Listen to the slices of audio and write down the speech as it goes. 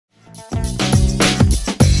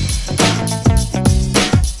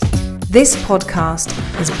This podcast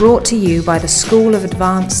is brought to you by the School of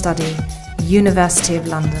Advanced Study, University of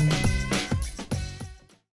London.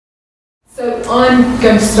 So I'm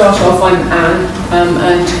going to start off, I'm Anne,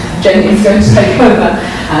 and Jenny is going to take over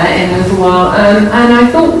in a little while. And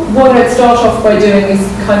I thought what I'd start off by doing is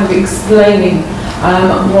kind of explaining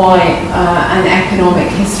why an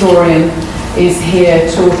economic historian is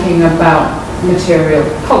here talking about material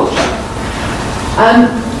culture.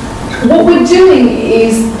 What we're doing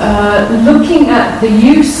is looking at the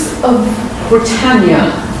use of Britannia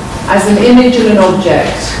as an image and an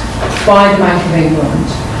object by the Bank of England.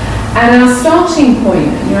 And our starting point,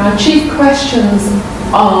 our chief questions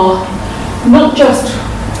are not just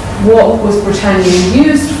what was Britannia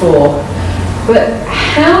used for, but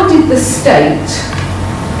how did the state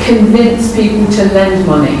convince people to lend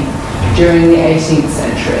money during the 18th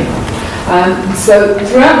century? So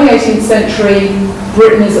throughout the 18th century,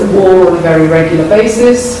 Britain is at war on a very regular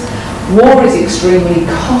basis. War is extremely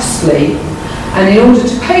costly, and in order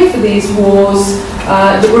to pay for these wars,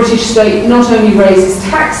 the British state not only raises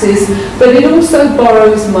taxes, but it also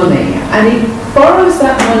borrows money. And it borrows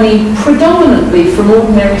that money predominantly from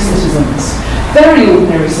ordinary citizens, very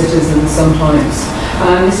ordinary citizens sometimes.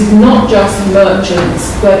 This is not just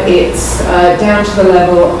merchants, but it's down to the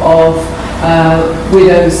level of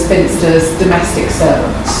widows, spinsters, domestic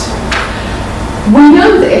servants. We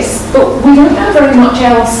know this, but we don't know very much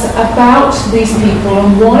else about these people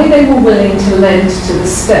and why they were willing to lend to the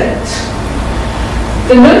state.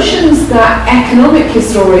 The notions that economic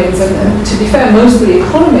historians, and to be fair, mostly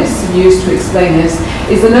economists have used to explain this,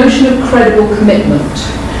 is the notion of credible commitment.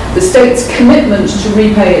 The state's commitment to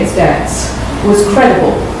repay its debts was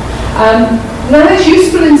credible. Now that's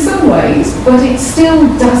useful in some ways, but it still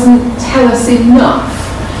doesn't tell us enough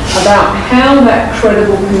about how that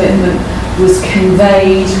credible commitment was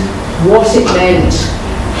conveyed, what it meant,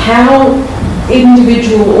 how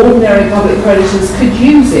individual ordinary public creditors could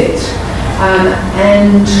use it,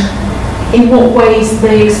 and in what ways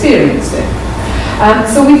they experienced it.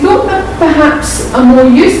 So we thought that perhaps a more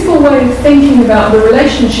useful way of thinking about the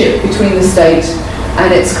relationship between the state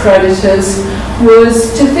and its creditors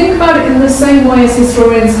was to think about it in the same way as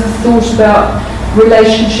historians have thought about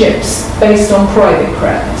relationships based on private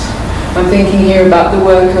credit. I'm thinking here about the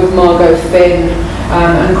work of Margot Finn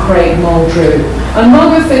and Craig Muldrew. And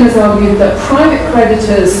Margot Finn has argued that private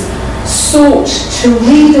creditors sought to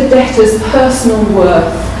read a debtor's personal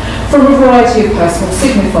worth from a variety of personal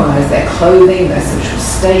signifiers: their clothing, their social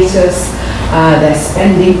status, their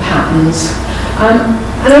spending patterns.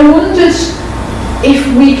 And I wondered if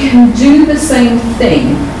we can do the same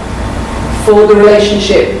thing for the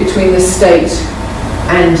relationship between the state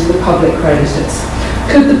and the public creditors.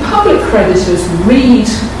 Could the public creditors read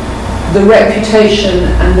the reputation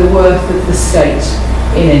and the worth of the state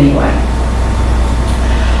in any way?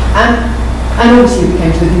 And obviously we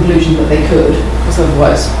came to the conclusion that they could, because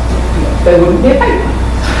otherwise there wouldn't be a paper.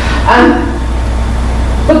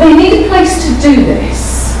 But they need a place to do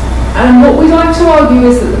this. And what we'd like to argue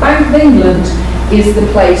is that the Bank of England is the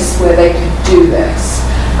place where they could do this.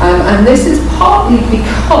 And this is partly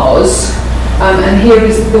because, and here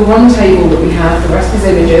is the one table that we have, the rest is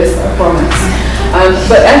images, I promise.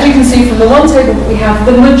 But as you can see from the one table that we have,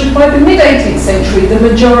 by the mid-18th century, the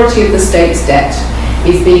majority of the state's debt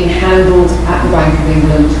is being handled at the Bank of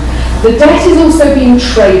England. The debt is also being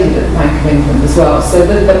traded at the Bank of England as well, so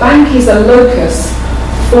that the bank is a locus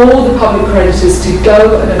for the public creditors to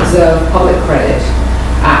go and observe public credit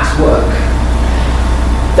at work.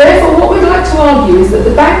 Therefore, what we'd like to argue is that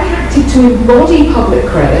the bank acted to embody public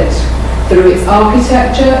credit through its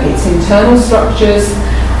architecture, its internal structures,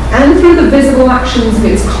 and through the visible actions of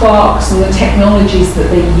its clerks and the technologies that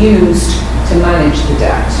they used to manage the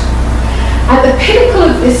debt. At the pinnacle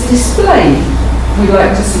of this display, we'd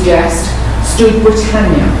like to suggest, stood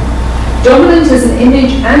Britannia, dominant as an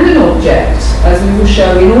image and an object, as we will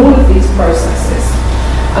show in all of these processes.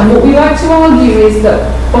 And what we like to argue is that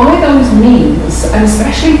by those means, and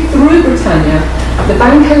especially through Britannia, the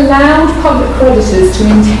bank allowed public creditors to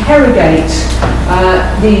interrogate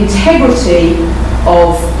the integrity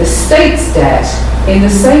of the state's debt in the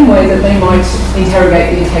same way that they might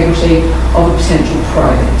interrogate the integrity of a potential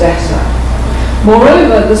private debtor.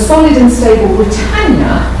 Moreover, the solid and stable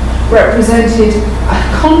Britannia represented a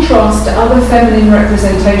contrast to other feminine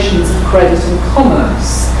representations of credit and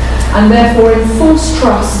commerce, and therefore enforced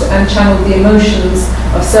trust and channeled the emotions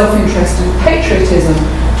of self-interest and patriotism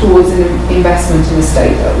towards an investment in a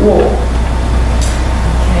state at war.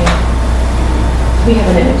 Okay. We have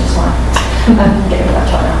an image as well. Get rid of that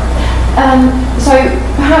chart now. So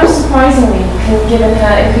Perhaps surprisingly, given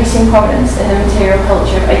her increasing prominence in the material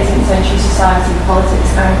culture of 18th century society,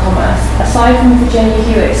 politics and commerce, aside from Virginia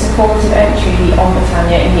Hewitt's informative entry on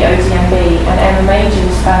Britannia in the ODMB and Emma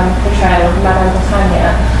Major's portrayal of Madame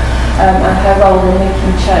Britannia and her role in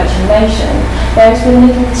linking church and nation, there has been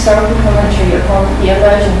little historical commentary upon the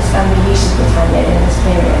emergence and the use of Britannia in this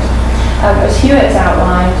period. As Hewitt has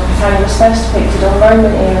outlined, Britannia was first depicted on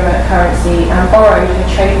Roman-era currency and borrowed her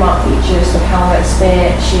trademark features of helmet,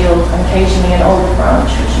 spear, shield, and occasionally an olive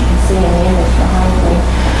branch, which you can see in the image behind me,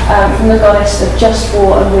 from the goddess of just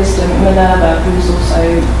war and wisdom, Minerva, who was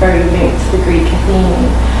also very linked to the Greek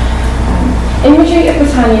Athene. Imagery of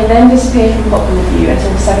Britannia then disappeared from popular view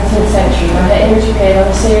until the 17th century, when her image appeared on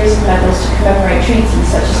a series of medals to commemorate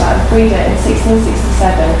treaties such as that of Breda in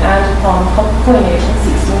 1667 and upon copper coinage in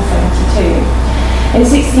 1672. In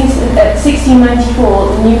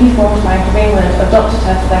 1694, the newly formed Bank of England adopted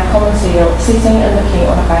her for their common seal, sitting and looking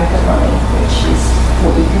on a bank of money, which is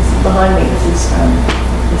what you can see behind me. This is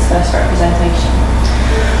this first representation.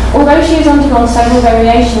 Although she has undergone several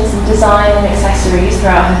variations in design and accessories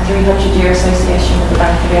throughout her 300-year association with the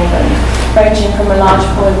Bank of England, ranging from a large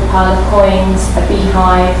pile of coins, a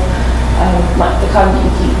beehive, like the kind that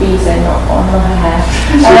you keep bees in, not on her hair,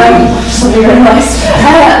 something really nice,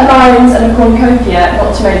 lions and a cornucopia,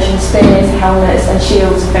 not to mention spears, helmets and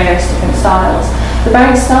shields of various different styles. The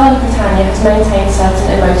bank's style of Britannia has maintained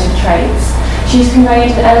certain emotive traits. She has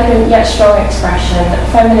conveyed an elegant yet strong expression,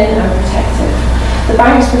 feminine and protective. The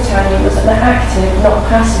bank's Britannia was an active, not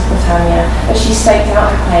passive Britannia, as she staked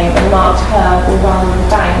out her claim and marked her, or rather the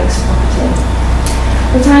bank's, property.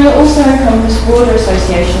 Britannia also encompassed broader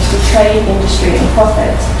associations with trade, industry and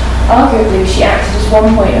profit. Arguably, she acted as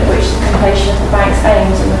one point at which the completion of the bank's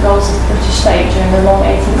aims and the goals of the British state during the long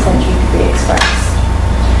 18th century could be expressed.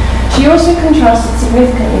 She also contrasted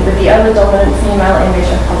significantly with the other dominant female image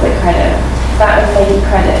of public credit, that of Lady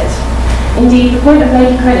Credit. Indeed, the point of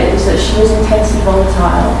Lady Credit was that she was intensely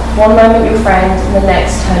volatile, one moment your friend and the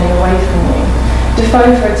next turning away from you.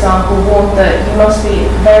 Defoe, for example, warned that you must be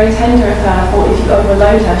very tender of her, for if you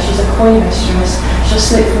overload her, she's a coin mistress, she'll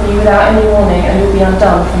slip from you without any warning and you'll be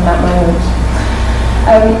undone from that moment.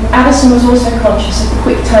 Addison was also conscious of the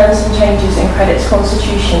quick turns and changes in Credit's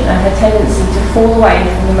constitution and her tendency to fall away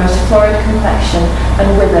from the most florid complexion and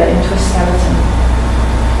wither into a skeleton.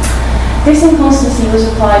 This inconstancy was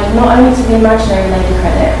applied not only to the imaginary Lady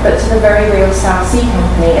Credit, but to the very real South Sea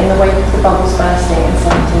Company in the wake of the bubbles bursting in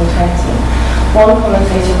 1720. One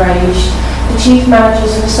commentator raged, "The chief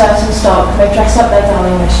managers of a certain stock may dress up their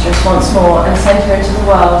darling mistress once more and send her into the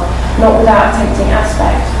world, not without a tempting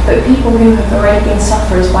aspect, but people who have already been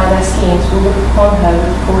sufferers by their schemes will look upon her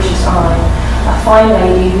with a cautious eye. A fine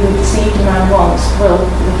lady who deceived a man once will,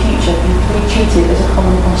 for the future, be treated as a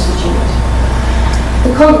common prostitute."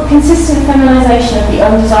 The consistent feminisation of the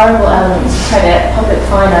undesirable elements of credit, public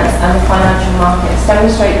finance and the financial markets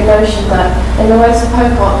demonstrate the notion that, in the words of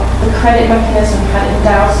Pocock, the credit mechanism had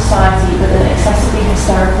endowed society with an excessively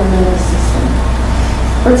hysterical nervous system.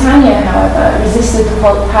 Britannia, however, resisted the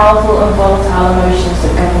powerful and volatile emotions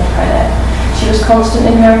that governed credit. She was constant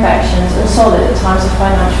in her affections and solid at times of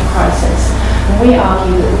financial crisis. And we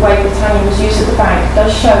argue that the way Britannia was used at the bank does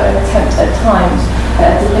show an attempt at times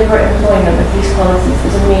at a deliberate employment of these qualities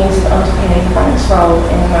as a means of underpinning the bank's role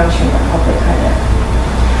in the management of public credit.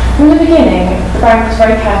 From the beginning, the bank was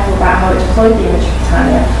very careful about how it deployed the image of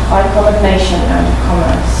Britannia, icon of nation and of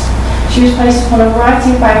commerce. She was placed upon a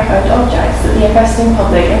variety of bank-owned objects that the investing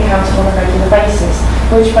public encountered on a regular basis,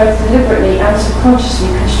 which both deliberately and subconsciously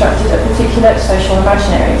constructed a particular social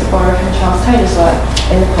imaginary, to borrow from Charles Taylor's work,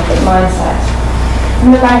 in the public mindset.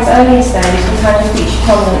 From the bank's earliest days, Britannia featured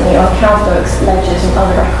prominently on account books, ledgers and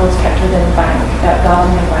other records kept within the bank,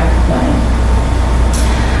 guarding the bank of money.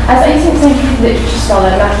 As 18th century literature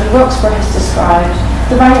scholar Natalie Roxburgh has described,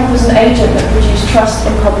 the bank was an agent that produced trust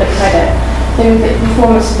in public credit through the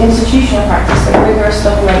performance of institutional practice and rigorous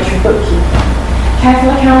double-entry bookkeeping. Careful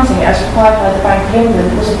accounting, as required by the Bank of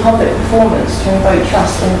England, was a public performance to invoke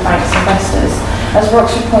trust in the bank's investors. As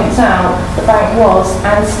Roxburgh points out, the bank was,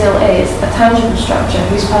 and still is, a tangible structure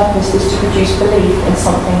whose purpose is to produce belief in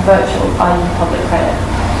something virtual, i.e. public credit.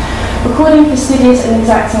 Recording fastidious and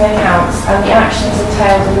exacting accounts and the actions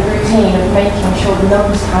entailed in the routine of making sure the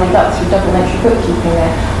numbers tallied up through double-entry bookkeeping there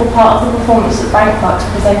were part of the performance that bank clerks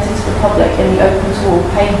presented to the public in the open-to-all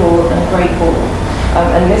Pay Hall and Great Hall.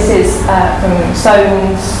 And this is from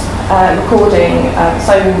Soane's recording.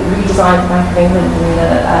 Soane redesigned the Bank of England in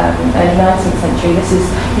the early 19th century. This is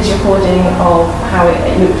his recording of how it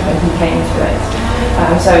looked when he came to it.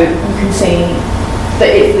 So you can see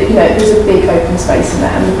there's a big open space in there,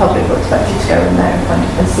 and the public were expected to go in there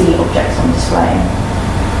and see objects on display.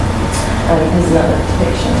 Here's another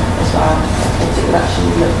depiction as well of what it would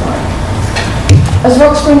actually look like. As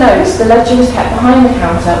Roxbury notes, the ledger was kept behind the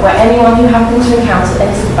counter where anyone who happened to encounter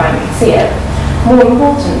entered the bank could see it. More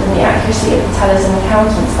important than the accuracy of the tellers and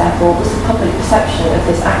accountants, therefore, was the public perception of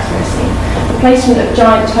this accuracy. The placement of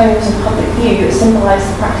giant tomes in public view symbolised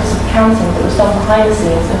the practice of accounting that was done behind the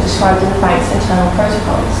scenes and described in the bank's internal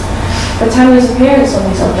protocols. Britannia's appearance on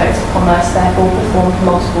these objects of commerce therefore performed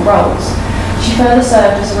multiple roles. She further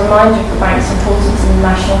served as a reminder of the bank's importance in the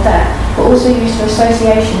national debt, but also used her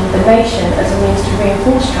association with the nation as a means to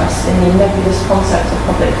reinforce trust in the nebulous concept of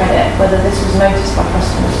public credit, whether this was noticed by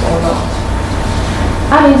customers or not.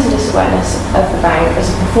 Adding to this awareness of the bank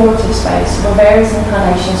as a performative space were various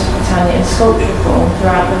incarnations of Britannia in sculptural form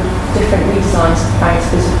throughout the different redesigns of the bank's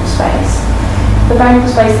physical space. The bank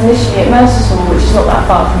was based initially at Mercer's Hall, which is not that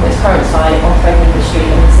far from its current site on Threadneedle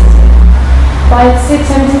Street in the city. By the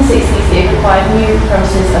 1760s, it acquired new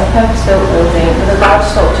premises and a purpose-built building with a large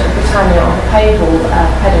sculpture of Britannia on the payable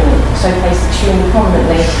pediment, so placed extremely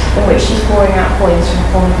prominently, in which she's pouring out coins from a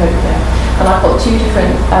cornucopia. And I've got two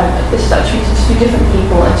different, this is attributed to two different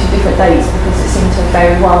people and two different dates because it seemed to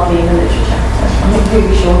vary wildly in the literature. So I'm not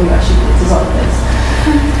really sure who actually designed this.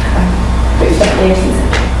 But it was definitely 18th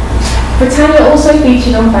century. Britannia also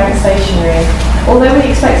featured on bank stationery. Although we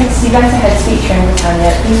expected to see letterheads featuring Britannia,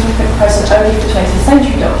 these were present only for 20th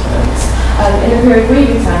century documents. In the period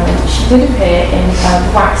re-Britannia, she did appear in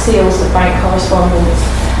wax seals of bank correspondence.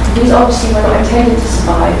 These obviously were not intended to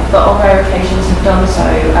survive, but on rare occasions have done so,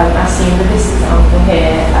 as seen with this example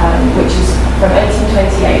here, which is from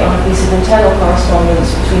 1828 on a piece of internal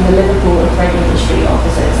correspondence between the Liverpool and Threadneedle Street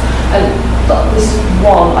offices. And this is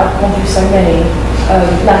one, I've gone through so many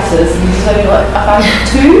letters, and there's only like about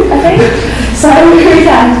two, I think. So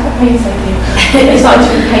yeah, painstaking. It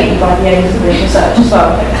started to paint me by the end of the research as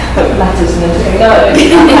well. Like, letters and then just going, no,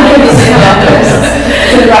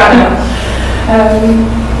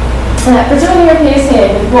 Britannia appears here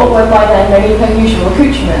with what were by then many of her usual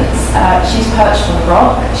accoutrements. She's perched on a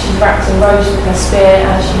rock, she's wrapped in robes with her spear,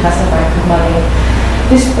 and she has her bank of money.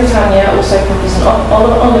 This Britannia also covers an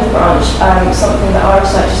olive branch, something that our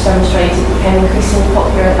research has demonstrated became increasingly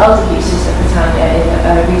popular in other uses of Britannia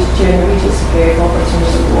during the Regency period while Britain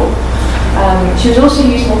was at war. She was also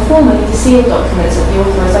used more formally to seal documents at the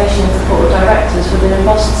authorisation of the Court of Directors with an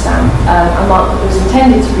embossed stamp, a mark that was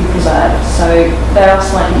intended to be preserved, so they are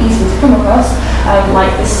slightly easier to come across,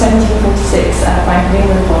 like this 1746 Bank of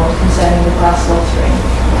England bond concerning the glass lottery.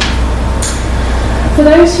 For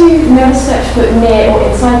those who never stepped foot near or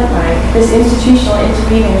inside the bank, this institutional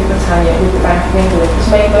interweaving of Britannia with the Bank of England was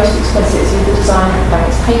made most explicit through the design of the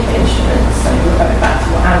bank's paper instruments. So we're going back to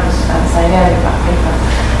what Anne was saying earlier about paper.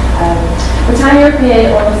 Britannia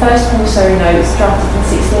appeared on the first promissory notes drafted in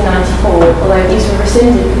 1694, although these were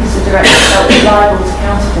rescinded because the director felt liable to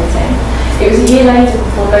counterfeiting. It was a year later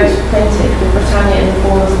before notes were printed, with Britannia in the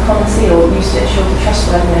form of a common seal used to ensure the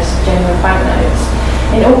trustworthiness of genuine banknotes.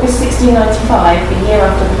 In August 1695, a year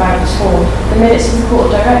after the bank was formed, the minutes of the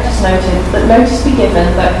Court of Directors noted that notice be given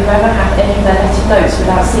that whoever had any of their lettered notes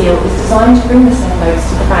without seal is designed to bring the said notes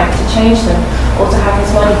to the bank to change them or to have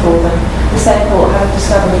his money for them, the said court having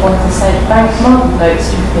discovered one of the said bank marbled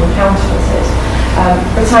notes to have been counterfeited.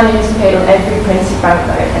 Britannia has appeared on every printed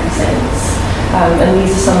banknote ever since, and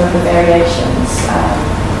these are some of the variations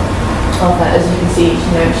of her. As you can see,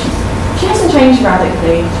 she hasn't changed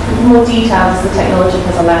radically. More detailed as the technology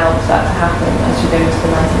has allowed that to happen as we go into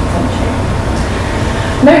the 19th century.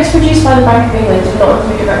 Notes produced by the Bank of England did not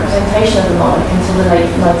include a representation of the monarch until the late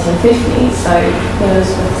 1950s, so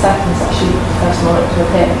Elizabeth II is actually the first monarch to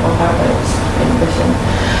appear on banknotes in Britain.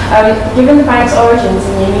 Given the bank's origins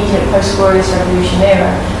in the immediate post-Glorious Revolution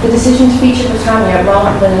era, the decision to feature Britannia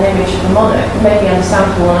rather than an image of the monarch may be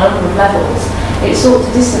understandable on a number of levels. It sought to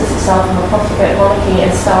distance itself from a profligate monarchy and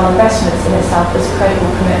style investments in itself as a credible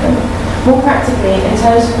commitment. More practically, in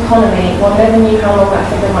terms of economy, one never knew how long that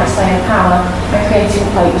figure might stay in power, and creating a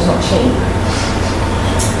plate was not cheap.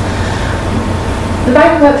 The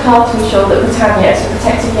bank worked hard to ensure that Britannia, as a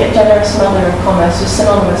protected yet generous mother of commerce, was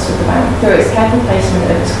synonymous with the bank through its careful placement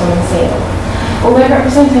of its common seal. Although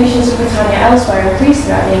representations of Britannia elsewhere increased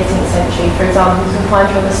throughout the 18th century, for example, you can find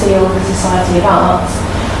her on the seal of the Society of Arts,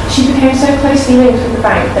 she became so closely linked with the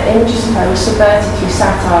bank that images of her were subverted through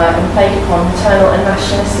satire and played upon maternal and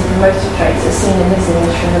nationalistic and motive traits as seen in this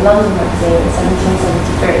image from the London magazine in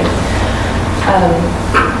 1773.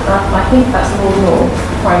 I think that's Lord North,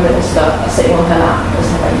 Prime Minister, sitting on her lap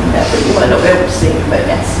as her baby there, but you might not be able to see it, but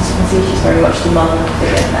yes, as you can see, she's very much the mother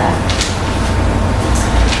figure there.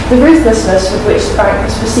 The ruthlessness with which the bank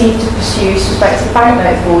was perceived to pursue suspected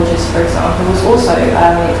banknote forgers, for example, was also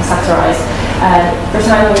satirised.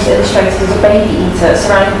 Britannia was illustrated as a baby eater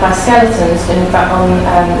surrounded by skeletons on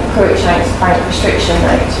Cruikshank's bank restriction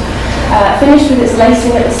note. Finished with its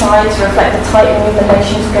lacing at the side to reflect the tightening of the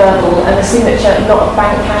nation's girdle and the signature not of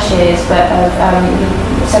bank cashiers but of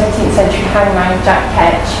 17th century hangman Jack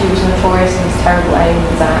Ketch, who was notorious for his terrible aim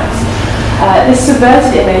with his axe. This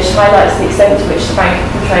subverted image highlights the extent to which the bank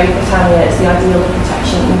portrayed Britannia as the ideal of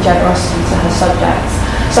protection and generosity to her subjects.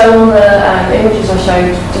 So on the images I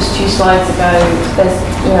showed just 2 slides ago,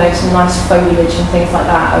 there's some nice foliage and things like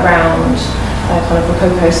that around kind of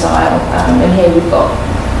Rococo style, and here we've got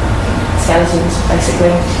skeletons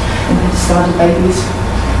basically and discarded babies.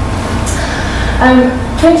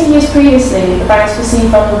 20 years previously, the bank's perceived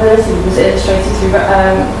vulnerability was illustrated through the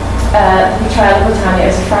portrayal of Britannia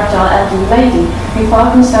as a fragile elderly lady who, far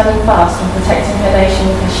from standing fast and protecting her nation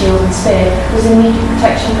with her shield and spear, was in need of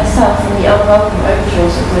protection herself from the unwelcome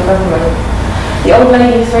overtures of the government. The Old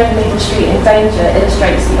Lady of Threadneedle Street in Danger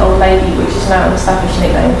illustrates the Old Lady, which is now an established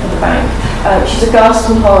nickname for the bank. She's a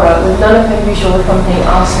ghastly horror with none of her usual accompanying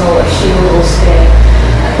arsenal of shield or spear.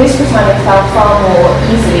 This Britannia fell far more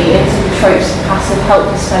easily into the tropes of passive,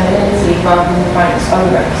 helpless femininity rather than the bank's own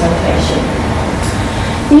representation.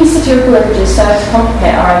 These satirical images serve to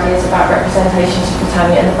complicate our ideas about representations of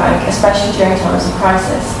Britannia and the bank, especially during times of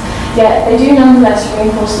crisis. Yet they do nonetheless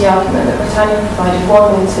reinforce the argument that Britannia provided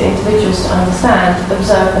one means for individuals to understand,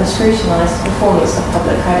 observe and scrutinise the performance of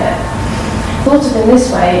public credit. Thought of in this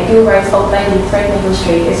way, Gilraith's Old Lady Threadneedle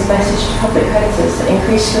Street is a message to public creditors that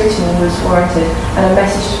increased scrutiny was warranted and a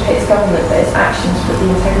message to its government that its actions put the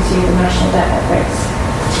integrity of the national debt at risk.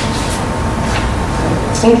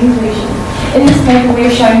 In conclusion, in this paper we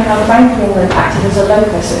have shown how the Bank of England acted as a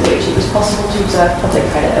locus at which it was possible to observe public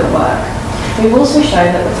credit at work. We have also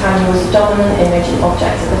shown that Britannia was a dominant image and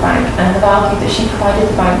object of the bank and have argued that she provided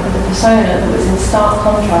the bank with a persona that was in stark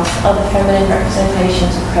contrast to other feminine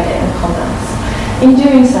representations of credit and commerce. In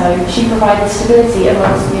doing so, she provided stability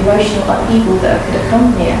amongst the emotional upheaval that could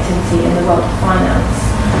accompany activity in the world of finance.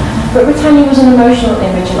 But Britannia was an emotional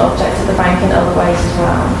image and object of the bank in other ways as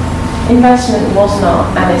well. Investment was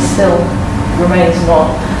not, and it still remains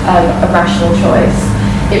not, a rational choice.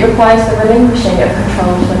 It requires the relinquishing of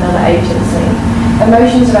control to another agency.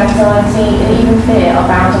 Emotions of anxiety and even fear are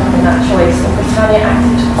bound up in that choice, and Britannia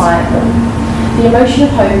acted to quiet them. The emotion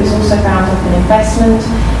of hope is also bound up in investment.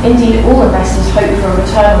 Indeed, all investors hope for a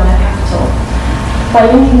return on their capital. By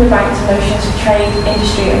linking the bank to notions of trade,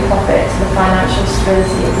 industry and profit to the financial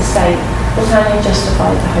stability of the state, Britannia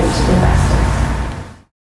justified the hopes of investors.